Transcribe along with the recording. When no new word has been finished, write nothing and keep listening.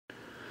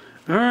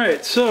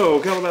Alright, so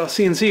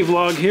KalabawCNC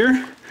vlog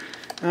here.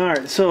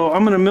 Alright, so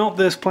I'm going to melt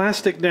this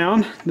plastic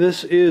down.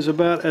 This is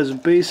about as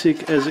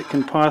basic as it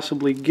can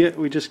possibly get.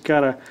 We just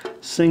got a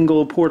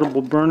single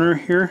portable burner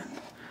here.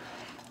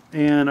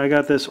 And I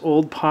got this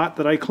old pot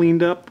that I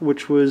cleaned up,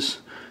 which was,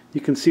 you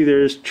can see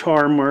there's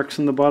char marks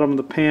in the bottom of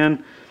the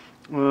pan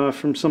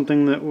from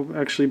something that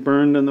actually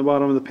burned in the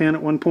bottom of the pan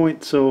at one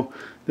point. So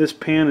this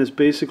pan is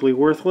basically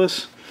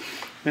worthless.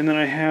 And then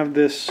I have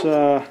this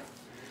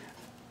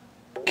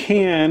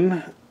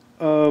can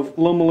of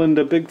Loma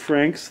Linda Big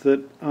Franks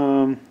that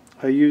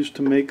I used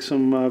to make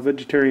some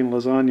vegetarian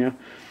lasagna,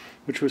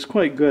 which was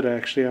quite good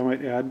actually, I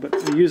might add. But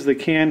I use the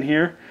can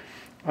here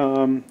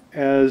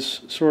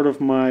as sort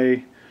of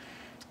my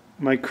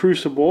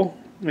crucible,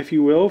 if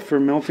you will, for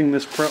melting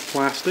this prep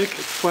plastic.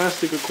 It's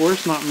plastic, of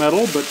course, not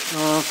metal, but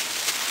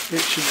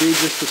it should be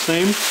just the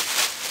same.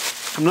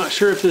 I'm not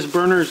sure if this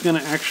burner is going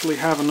to actually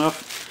have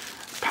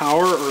enough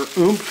power or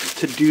oomph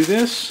to do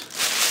this.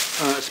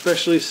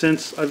 Especially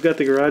since I've got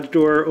the garage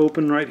door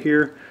open right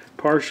here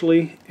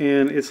partially,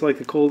 and it's like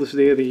the coldest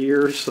day of the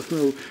year, so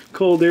the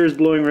cold air is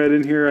blowing right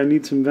in here. I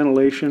need some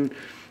ventilation,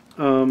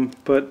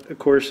 but of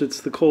course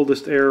it's the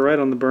coldest air right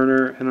on the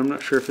burner, and I'm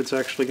not sure if it's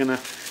actually going to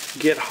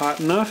get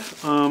hot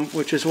enough,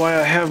 which is why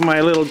I have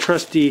my little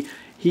trusty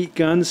heat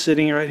gun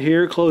sitting right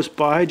here close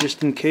by,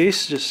 just in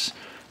case, just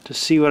to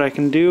see what I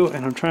can do.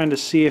 And I'm trying to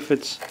see if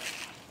it's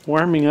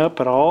warming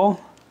up at all,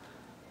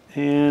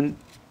 and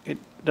it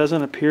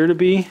doesn't appear to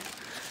be.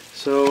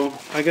 So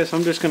I guess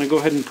I'm just going to go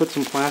ahead and put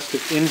some plastic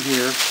in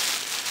here,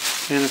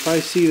 and if I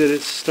see that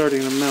it's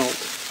starting to melt,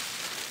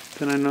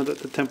 then I know that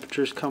the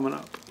temperature is coming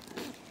up.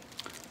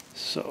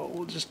 So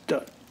we'll just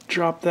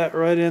drop that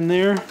right in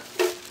there.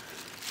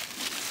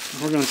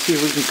 We're going to see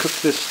if we can cook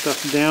this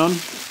stuff down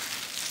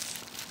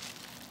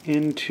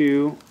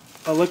into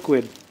a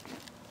liquid.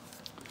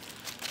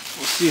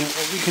 We'll see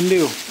what we can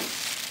do.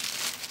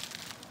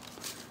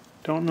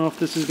 Don't know if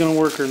this is going to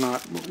work or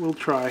not, but we'll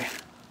try.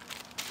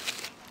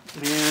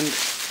 And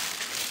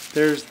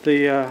there's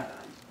the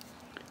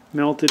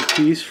melted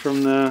piece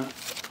from the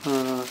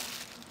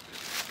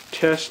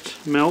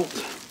test melt.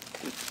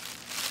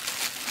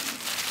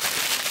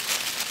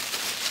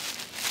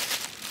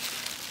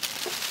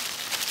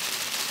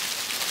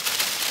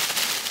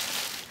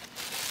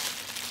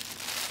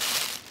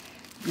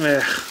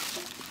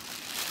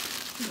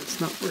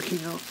 That's not working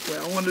out the way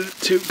I wanted it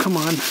to. Come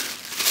on.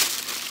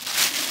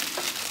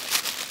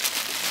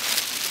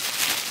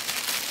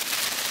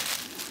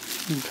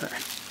 Okay.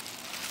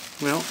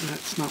 Well,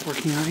 that's not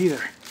working out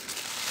either.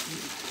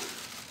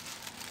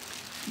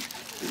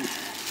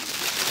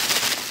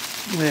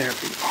 There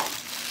we go.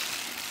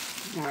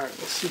 Alright,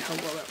 let's see how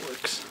well that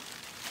works.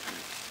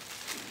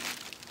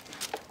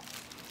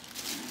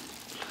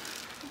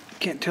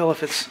 Can't tell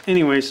if it's...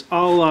 Anyways,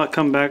 I'll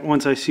come back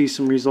once I see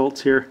some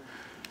results here.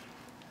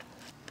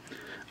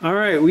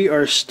 Alright, we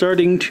are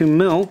starting to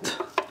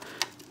melt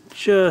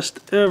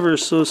just ever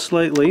so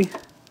slightly.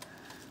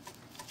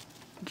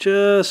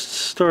 Just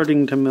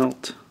starting to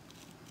melt.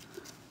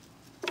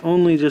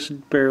 Only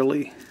just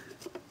barely.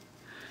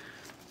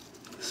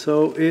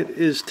 So it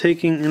is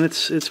taking, and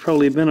it's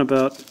probably been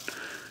about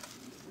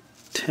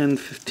 10,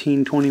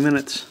 15, 20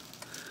 minutes.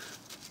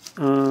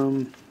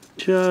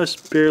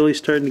 Just barely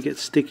starting to get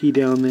sticky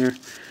down there.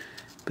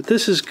 But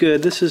this is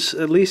good. This is,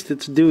 at least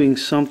it's doing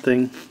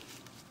something.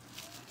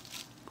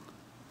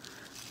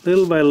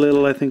 Little by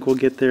little, I think we'll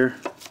get there.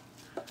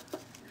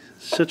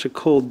 Such a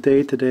cold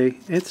day today.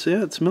 It's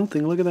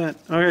melting. Look at that.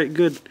 Alright,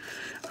 good.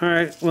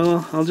 Alright,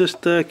 well, I'll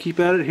just keep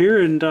at it here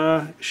and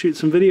shoot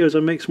some videos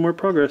and make some more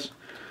progress.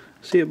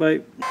 See you,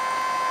 bye.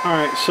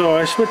 Alright, so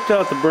I switched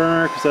out the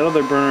burner because that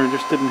other burner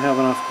just didn't have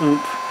enough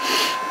oomph.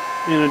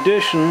 In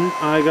addition,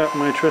 I got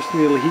my trusty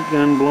little heat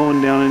gun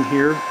blowing down in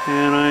here,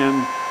 and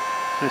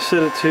I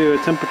set it to a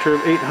temperature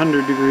of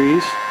 800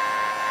 degrees.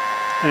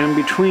 And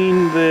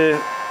between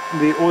the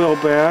oil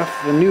bath,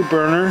 the new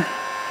burner,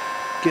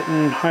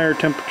 getting higher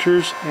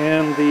temperatures,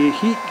 and the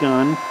heat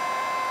gun,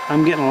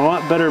 I'm getting a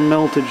lot better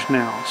meltage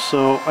now.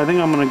 So I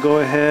think I'm going to go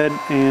ahead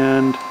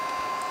and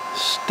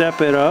step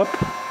it up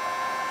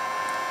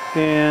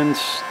and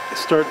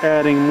start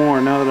adding more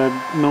now that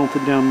I've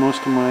melted down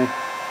most of my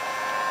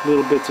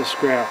little bits of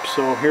scrap.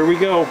 So here we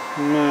go.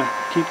 I'm going to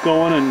keep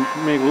going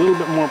and make a little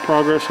bit more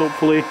progress.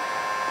 Hopefully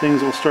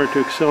things will start to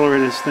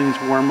accelerate as things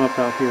warm up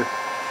out here.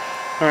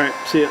 Alright,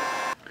 see ya.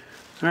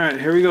 Alright,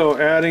 here we go.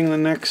 Adding the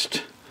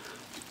next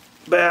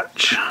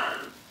batch.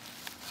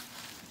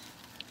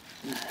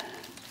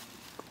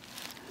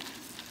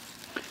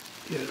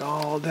 Get it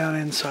all down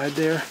inside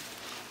there.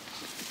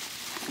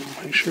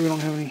 Make sure we don't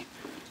have any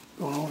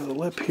going over the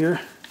lip here.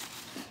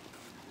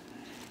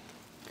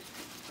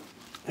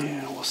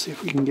 And we'll see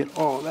if we can get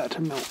all of that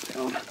to melt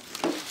down.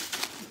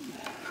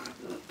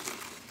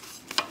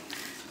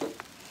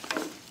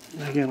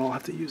 And again, I'll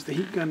have to use the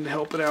heat gun to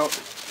help it out.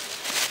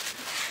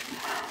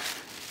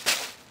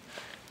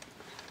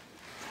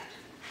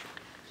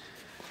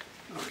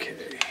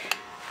 Okay.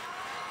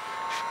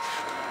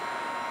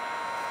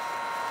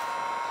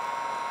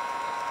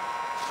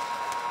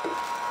 It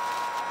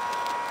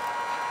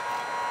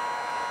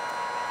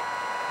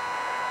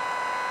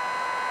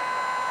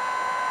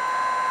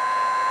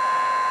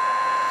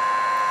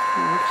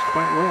works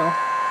quite well.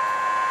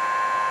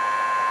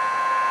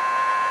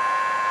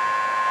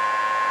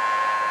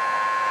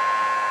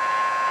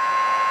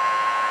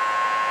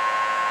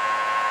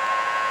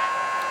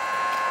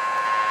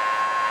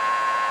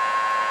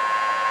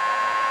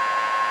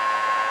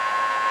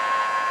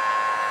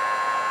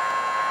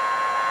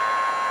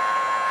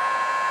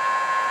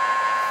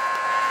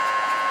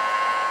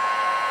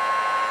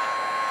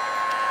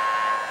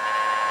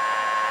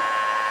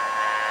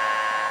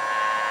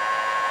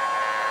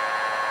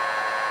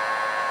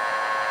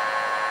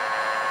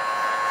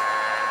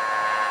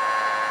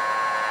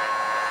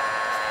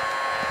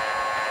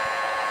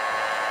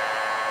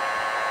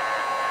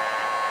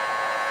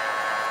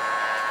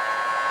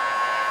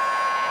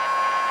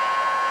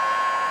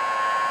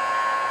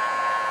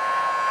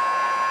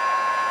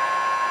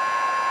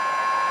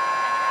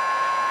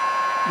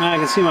 Now I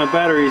can see my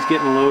battery's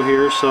getting low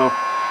here, so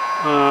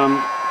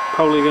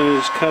probably going to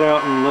just cut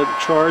out and let it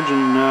charge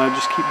and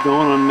just keep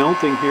going on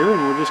melting here, and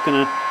we're just going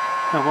to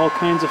have all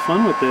kinds of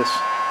fun with this.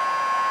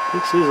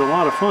 This is a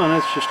lot of fun.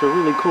 It's just a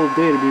really cold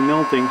day to be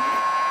melting.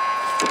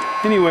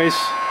 Anyways,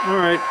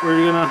 alright,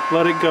 we're going to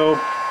let it go.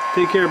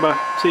 Take care, bye.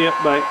 See ya,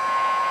 bye.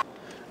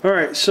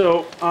 Alright,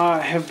 so I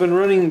have been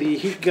running the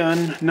heat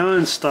gun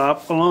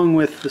non-stop along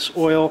with this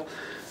oil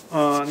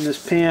in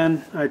this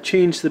pan. I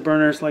changed the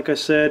burners like I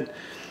said.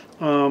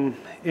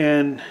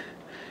 And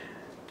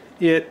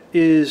it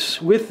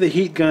is, with the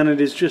heat gun, it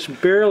is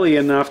just barely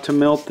enough to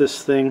melt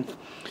this thing.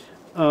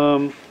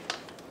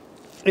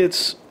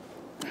 It's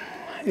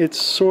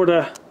sort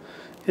of,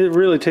 it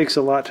really takes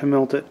a lot to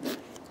melt it.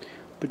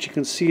 But you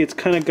can see it's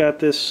kind of got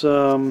this,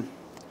 I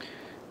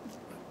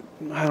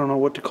don't know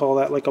what to call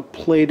that, like a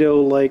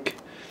Play-Doh-like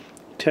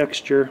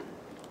texture.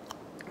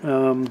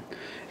 And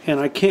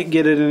I can't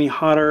get it any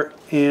hotter,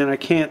 and I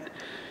can't.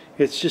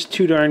 It's just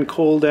too darn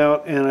cold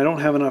out, and I don't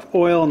have enough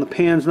oil, and the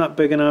pan's not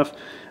big enough.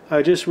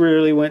 I just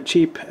really went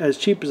as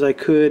cheap as I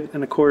could,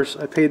 and of course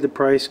I paid the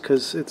price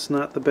because it's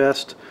not the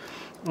best.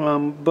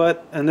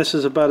 And this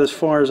is about as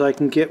far as I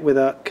can get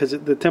without, because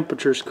the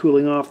temperature is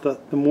cooling off. The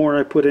more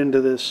I put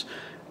into this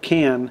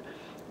can,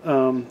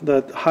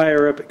 the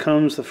higher up it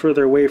comes, the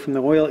further away from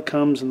the oil it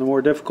comes, and the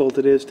more difficult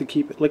it is to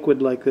keep it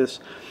liquid like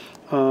this.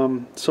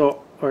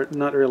 Or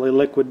not really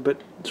liquid, but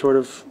sort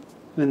of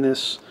in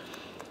this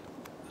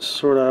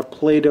sort of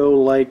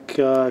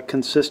Play-Doh-like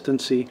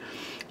consistency.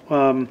 So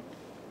I'm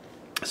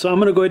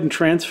going to go ahead and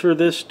transfer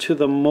this to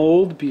the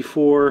mold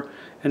before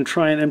and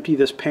try and empty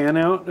this pan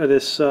out,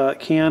 this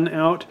can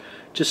out,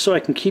 just so I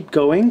can keep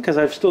going, because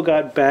I've still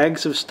got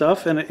bags of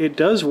stuff, and it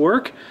does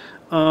work,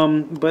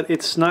 but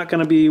it's not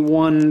going to be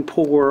one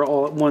pour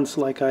all at once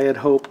like I had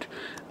hoped.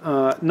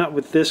 Not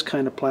with this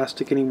kind of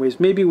plastic anyways.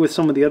 Maybe with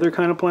some of the other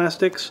kind of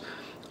plastics,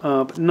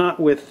 but not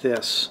with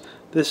this.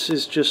 This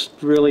is just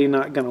really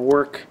not going to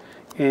work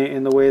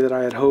in the way that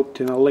I had hoped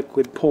in a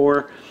liquid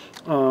pour.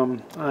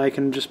 I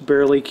can just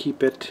barely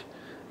keep it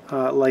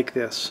like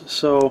this.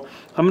 So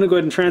I'm going to go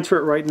ahead and transfer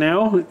it right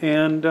now,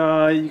 and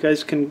you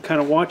guys can kind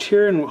of watch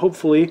here, and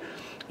hopefully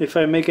if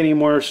I make any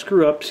more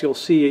screw ups, you'll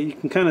see it. You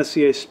can kind of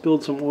see I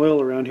spilled some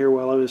oil around here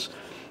while I was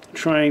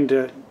trying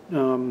to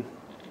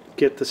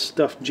get the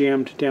stuff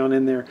jammed down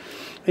in there.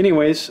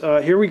 Anyways,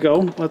 here we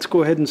go. Let's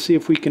go ahead and see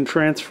if we can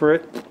transfer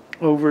it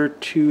over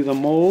to the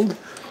mold,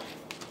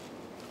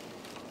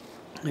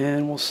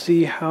 and we'll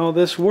see how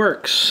this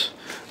works.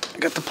 I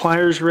got the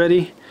pliers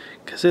ready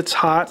because it's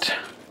hot.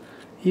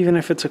 Even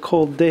if it's a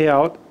cold day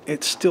out,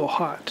 it's still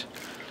hot.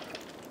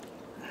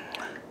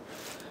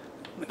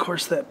 Of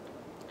course, that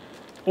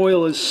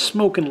oil is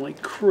smoking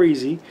like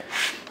crazy,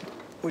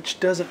 which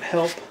doesn't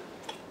help.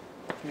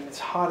 I mean, it's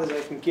hot as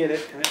I can get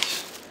it, and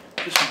it's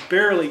just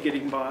barely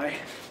getting by.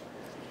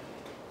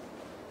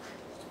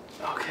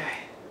 Okay.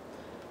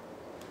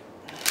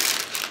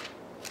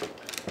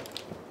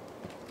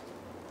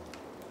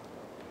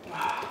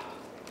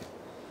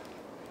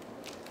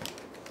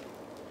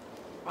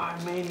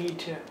 I may need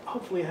to,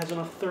 hopefully it has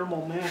enough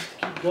thermal mass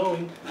to keep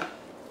going.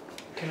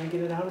 Can I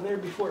get it out of there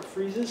before it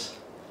freezes?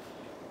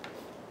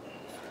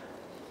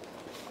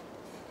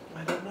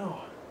 I don't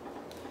know.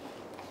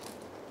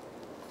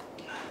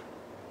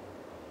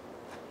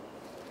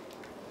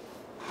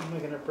 Am I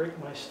going to break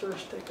my stir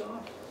stick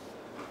off?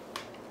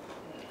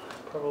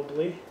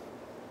 Probably.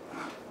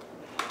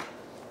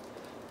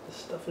 This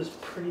stuff is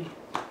pretty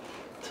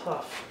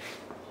tough.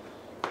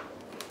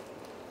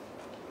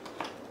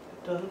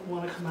 Doesn't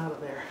want to come out of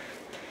there.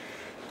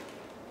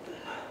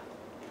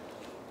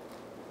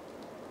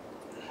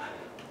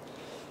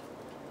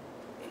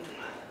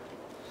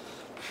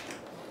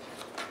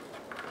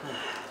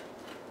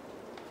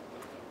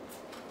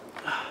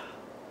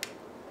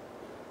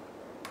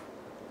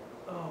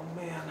 Oh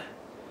man,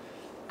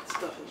 that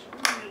stuff is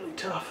really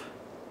tough.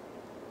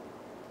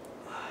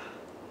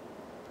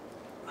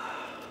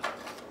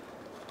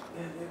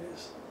 And it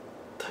is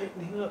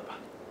tightening up.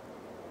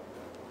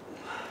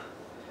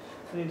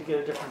 I need to get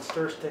a different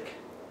stir stick.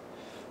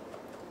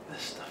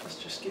 This stuff is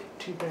just getting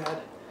too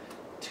bad,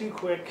 too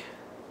quick.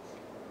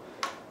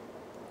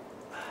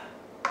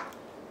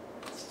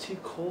 It's too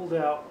cold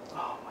out.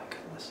 Oh my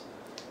goodness.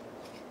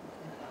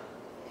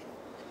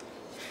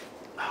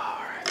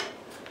 Alright,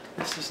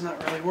 this is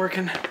not really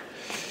working.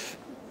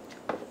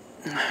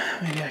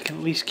 Maybe I can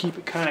at least keep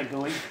it kind of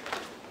going.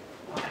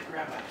 I'll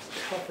grab a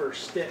tougher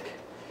stick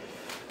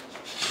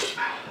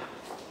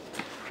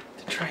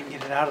to try and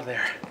get it out of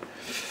there.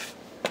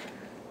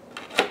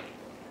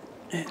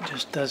 It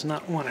just does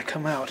not want to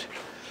come out.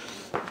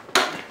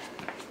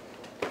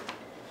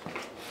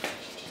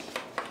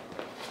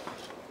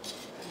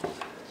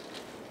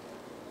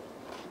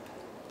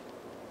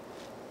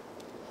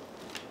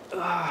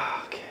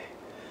 Okay.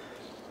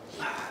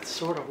 It's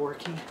sort of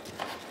working.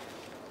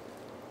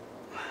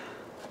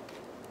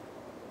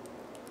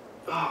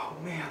 Oh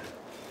man,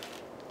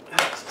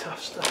 that's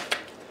tough stuff.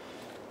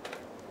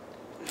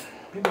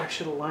 Maybe I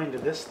should have lined to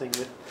this thing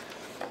with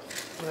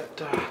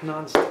that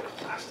non-stick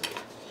plastic.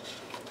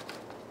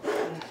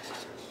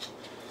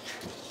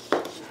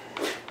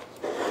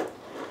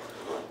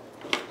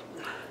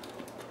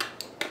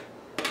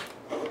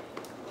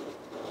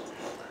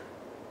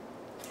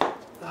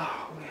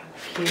 Oh man, the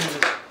can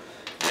is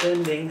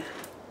bending.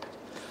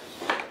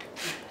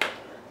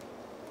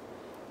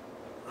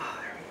 Oh,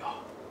 there we go.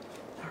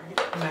 Now we're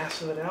getting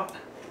mass of it out.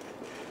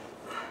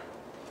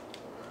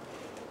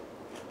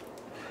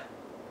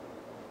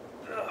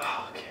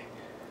 Okay.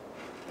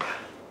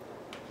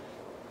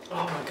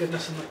 Oh my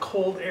goodness, and the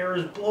cold air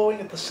is blowing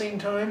at the same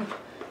time.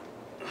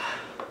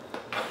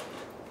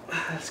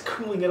 That's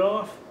cooling it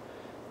off.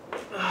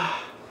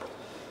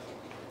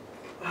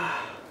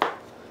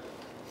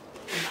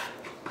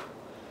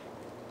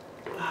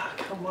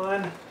 Come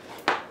on.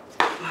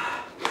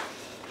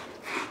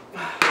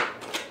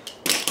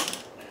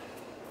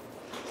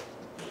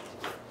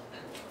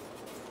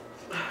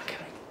 Can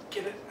I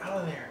get it out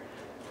of there?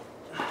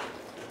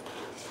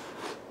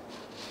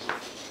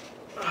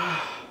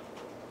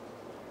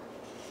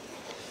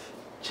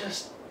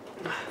 Just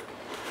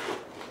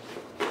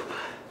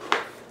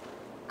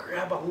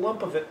grab a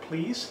lump of it,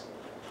 please.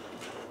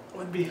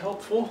 Would be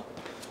helpful.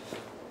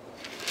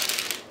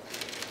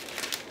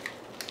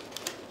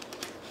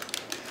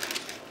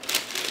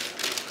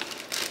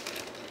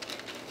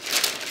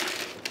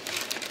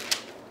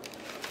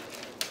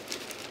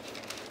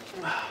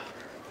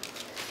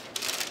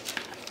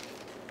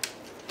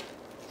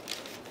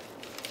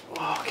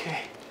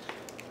 Okay.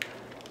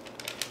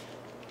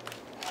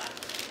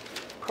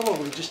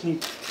 Probably just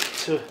need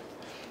to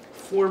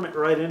form it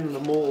right into the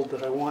mold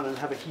that I want and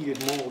have a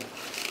heated mold.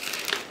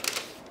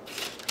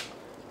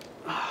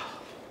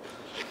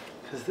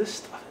 Because this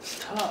stuff is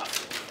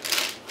tough.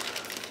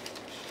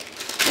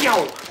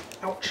 Yow!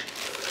 Ouch.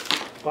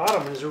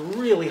 Bottom is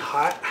really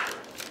hot,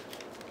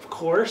 of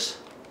course.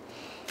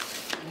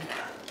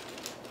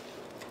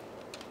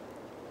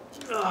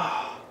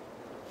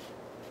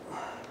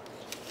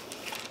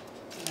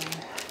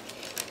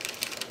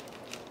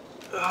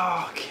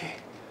 Okay.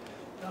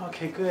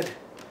 Okay, good.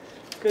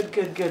 Good,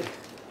 good, good.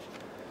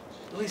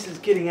 At least it's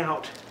getting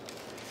out.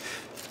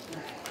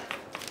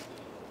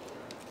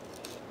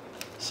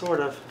 Sort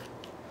of.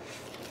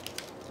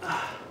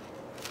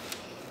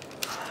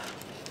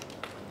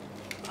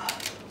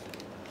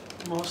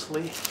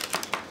 Mostly.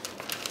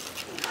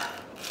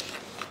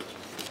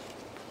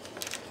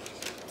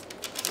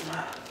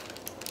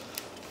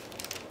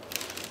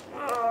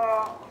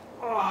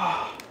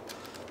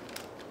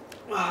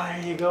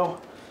 There you go.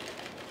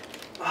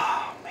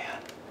 Oh man,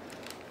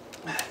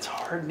 that's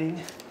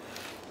hardening.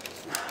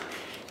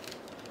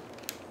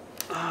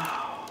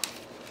 Oh.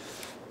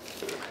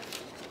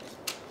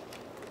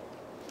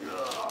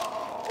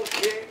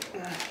 Okay.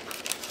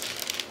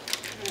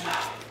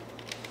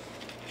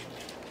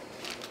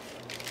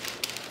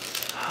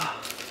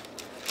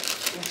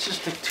 It's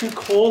just too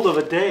cold of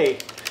a day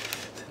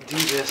to do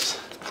this.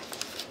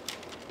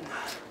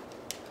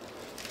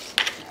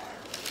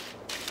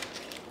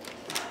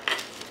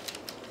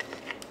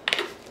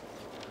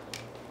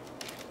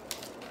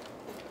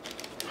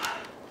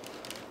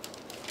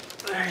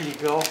 There you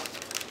go.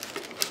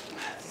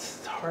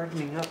 It's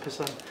hardening up as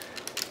I'm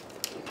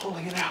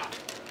pulling it out.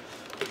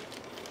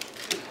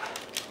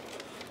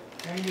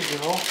 There you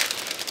go.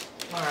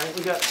 Alright,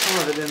 we got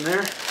some of it in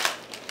there.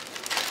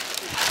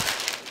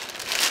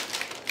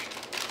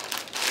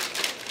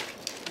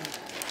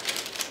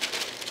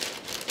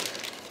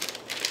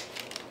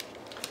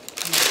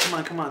 Come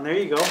on, come on. There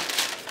you go.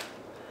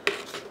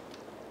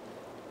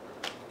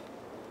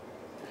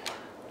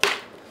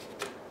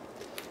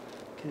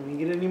 Can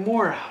we get any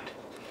more out?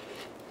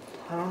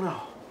 I don't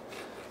know.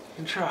 We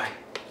can try.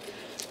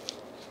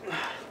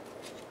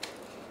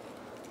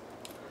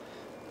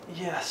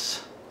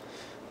 Yes.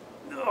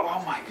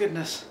 Oh my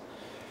goodness.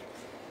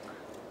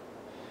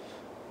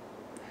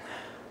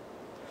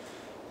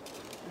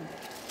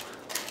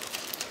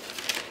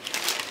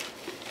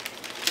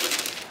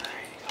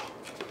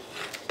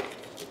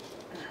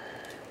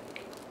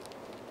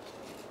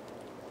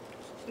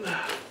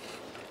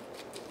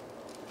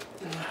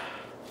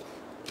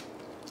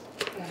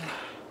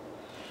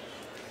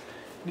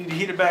 Need to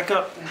heat it back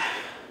up.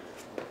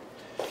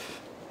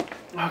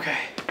 Okay.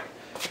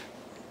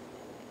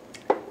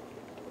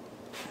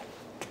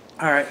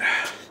 All right.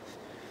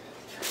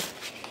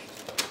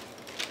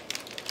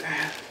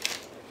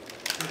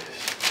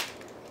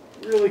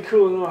 Really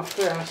cooling off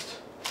fast.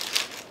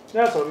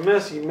 That's a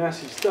messy,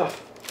 messy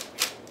stuff.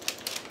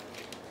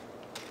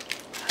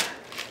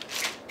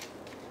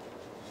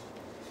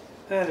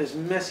 That is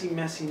messy,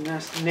 messy,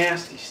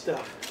 nasty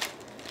stuff.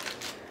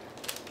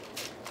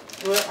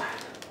 Well,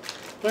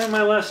 learn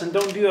my lesson.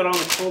 Don't do it on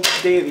the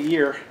coldest day of the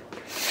year.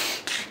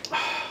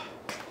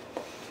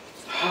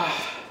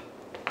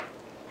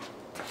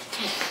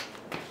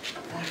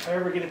 If I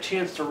ever get a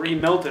chance to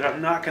remelt it,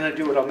 I'm not going to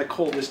do it on the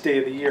coldest day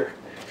of the year.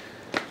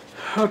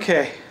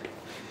 Okay.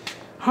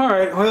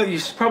 Alright, well,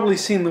 you've probably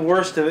seen the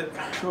worst of it,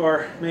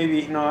 or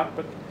maybe not,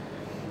 but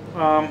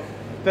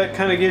that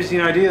kind of gives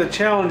you an idea of the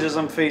challenges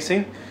I'm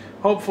facing.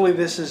 Hopefully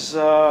this is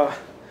the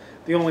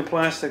only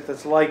plastic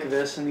that's like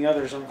this, and the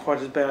others aren't quite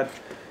as bad.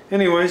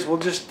 Anyways, we'll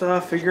just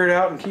figure it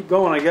out and keep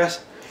going, I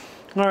guess.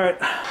 Alright,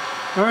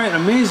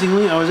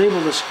 amazingly, I was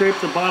able to scrape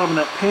the bottom of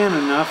that pan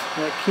enough,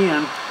 that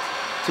can,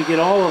 to get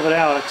all of it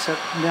out, except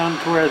down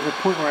to where the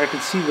point where I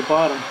could see the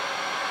bottom,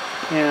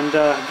 and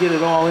get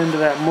it all into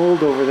that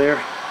mold over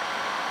there.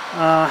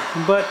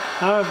 But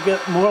I've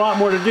got a lot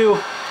more to do.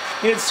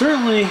 It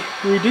certainly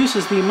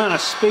reduces the amount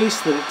of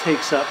space that it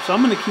takes up, so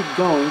I'm going to keep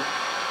going.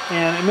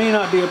 And it may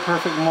not be a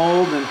perfect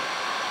mold, and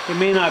it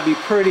may not be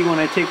pretty when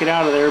I take it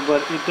out of there,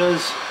 but it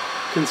does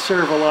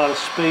conserve a lot of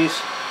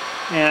space,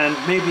 and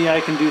maybe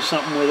I can do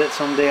something with it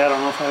someday. I don't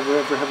know if I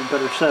ever have a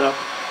better setup.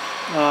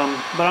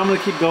 But I'm going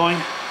to keep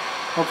going.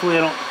 Hopefully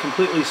I don't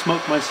completely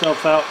smoke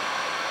myself out.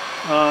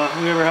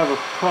 If we ever have a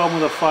problem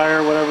with a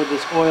fire, whatever,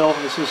 this oil,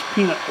 this is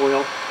peanut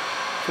oil.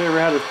 If we ever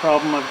had a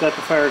problem, I've got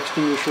the fire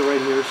extinguisher right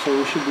here, so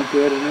we should be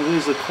good. And it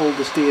is the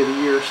coldest day of the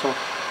year, so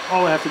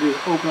all I have to do is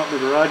open up the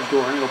garage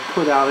door and it'll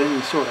put out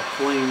any sort of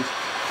flames.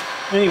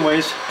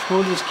 Anyways,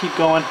 we'll just keep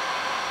going.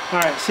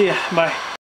 Alright, see ya. Bye.